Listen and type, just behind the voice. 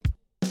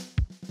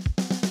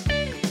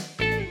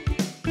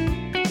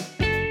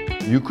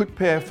You could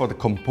pair for the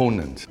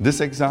component.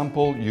 This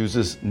example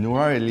uses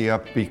Noor Elia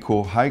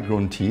Pekoe High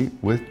Grown Tea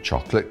with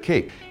chocolate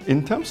cake.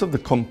 In terms of the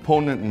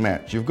component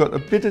match, you've got a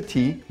bitter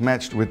tea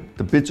matched with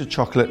the bitter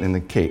chocolate in the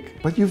cake,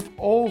 but you've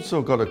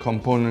also got a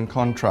component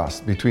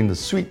contrast between the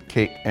sweet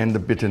cake and the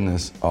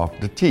bitterness of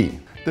the tea.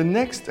 The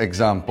next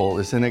example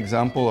is an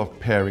example of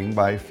pairing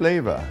by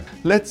flavor.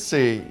 Let's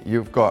say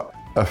you've got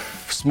a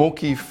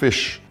smoky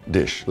fish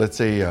dish, let's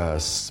say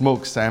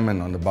smoked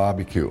salmon on the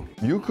barbecue.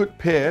 You could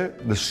pair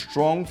the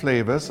strong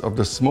flavors of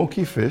the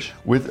smoky fish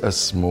with a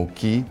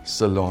smoky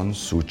Ceylon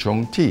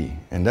Souchong tea,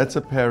 and that's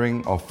a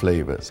pairing of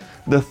flavors.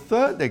 The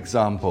third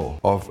example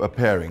of a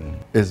pairing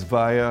is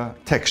via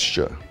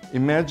texture.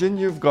 Imagine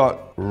you've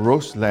got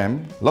roast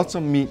lamb, lots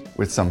of meat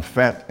with some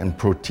fat and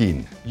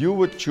protein. You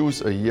would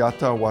choose a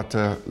Yata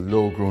Water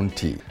low-grown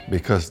tea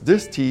because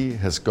this tea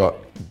has got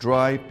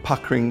dry,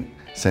 puckering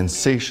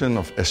sensation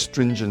of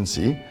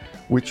astringency,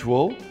 which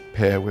will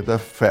pair with the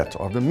fat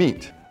of the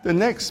meat. The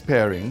next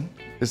pairing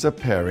is a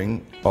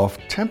pairing of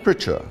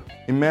temperature.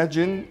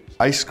 Imagine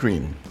ice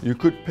cream. You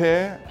could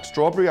pair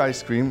strawberry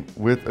ice cream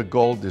with a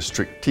Galle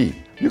District tea.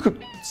 You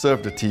could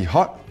serve the tea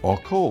hot or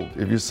cold.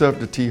 If you serve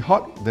the tea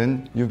hot,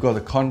 then you've got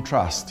a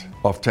contrast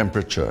of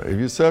temperature. If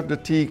you serve the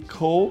tea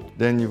cold,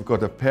 then you've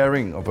got a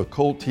pairing of a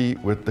cold tea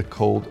with the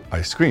cold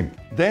ice cream.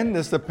 Then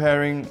there's the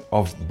pairing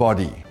of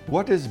body.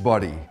 What is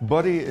body?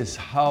 Body is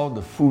how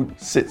the food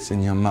sits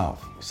in your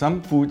mouth.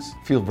 Some foods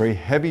feel very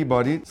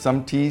heavy-bodied.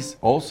 Some teas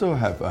also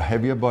have a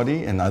heavier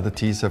body and other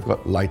teas have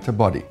got lighter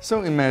body.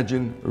 So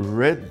imagine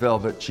red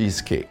velvet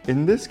cheesecake.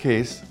 In this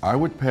case, I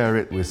would pair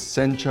it with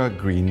Sencha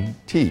green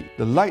tea.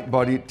 The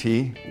light-bodied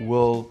tea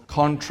will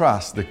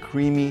contrast the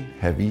creamy,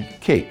 heavy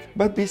cake.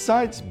 But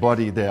besides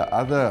body, there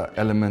are other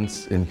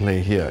elements in play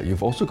here.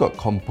 You've also got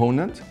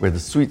component, where the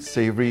sweet,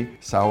 savory,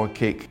 sour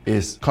cake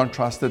is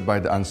contrasted by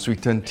the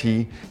unsweetened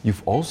tea.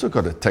 You've also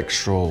got a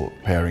textural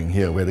pairing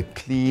here, where the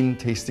clean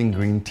tasting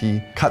green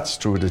tea cuts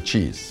through the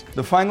cheese.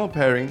 The final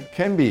pairing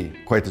can be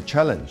quite a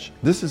challenge.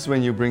 This is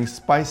when you bring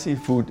spicy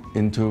food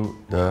into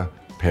the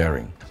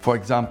pairing. For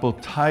example,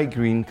 Thai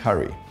green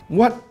curry.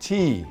 What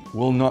tea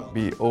will not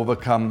be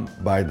overcome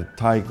by the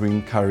Thai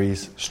green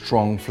curry's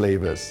strong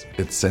flavors,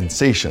 its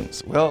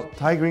sensations? Well,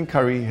 Thai green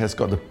curry has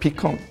got the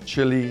piquant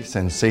chili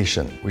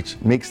sensation, which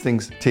makes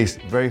things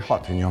taste very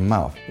hot in your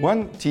mouth.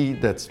 One tea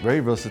that's very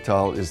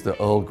versatile is the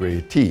Earl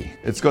Grey tea.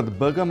 It's got the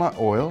bergamot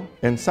oil,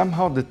 and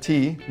somehow the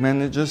tea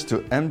manages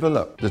to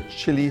envelop the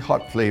chili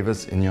hot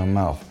flavors in your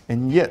mouth.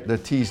 And yet the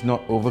tea is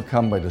not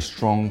overcome by the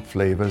strong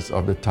flavors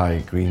of the Thai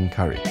green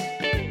curry.